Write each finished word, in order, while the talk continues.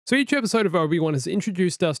So each episode of Obi-Wan has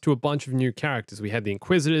introduced us to a bunch of new characters. We had the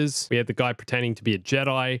Inquisitors, we had the guy pretending to be a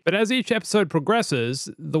Jedi, but as each episode progresses,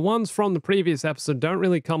 the ones from the previous episode don't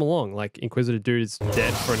really come along. Like Inquisitor dude is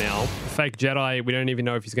dead for now. The fake Jedi, we don't even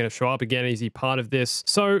know if he's going to show up again. Is he part of this?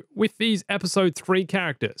 So with these episode 3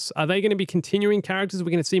 characters, are they going to be continuing characters? Are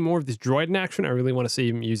we going to see more of this droid in action? I really want to see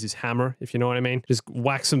him use his hammer, if you know what I mean. Just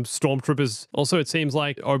whack some stormtroopers. Also, it seems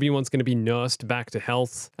like Obi-Wan's going to be nursed back to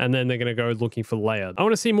health, and then they're going to go looking for Leia. I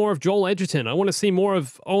want to see more of Joel Edgerton. I want to see more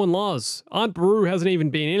of Owen Lars. Aunt Beru hasn't even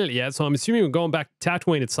been in it yet, so I'm assuming we're going back to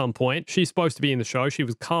Tatooine at some point. She's supposed to be in the show. She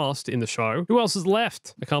was cast in the show. Who else is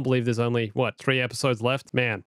left? I can't believe there's only, what, 3 episodes left? Man,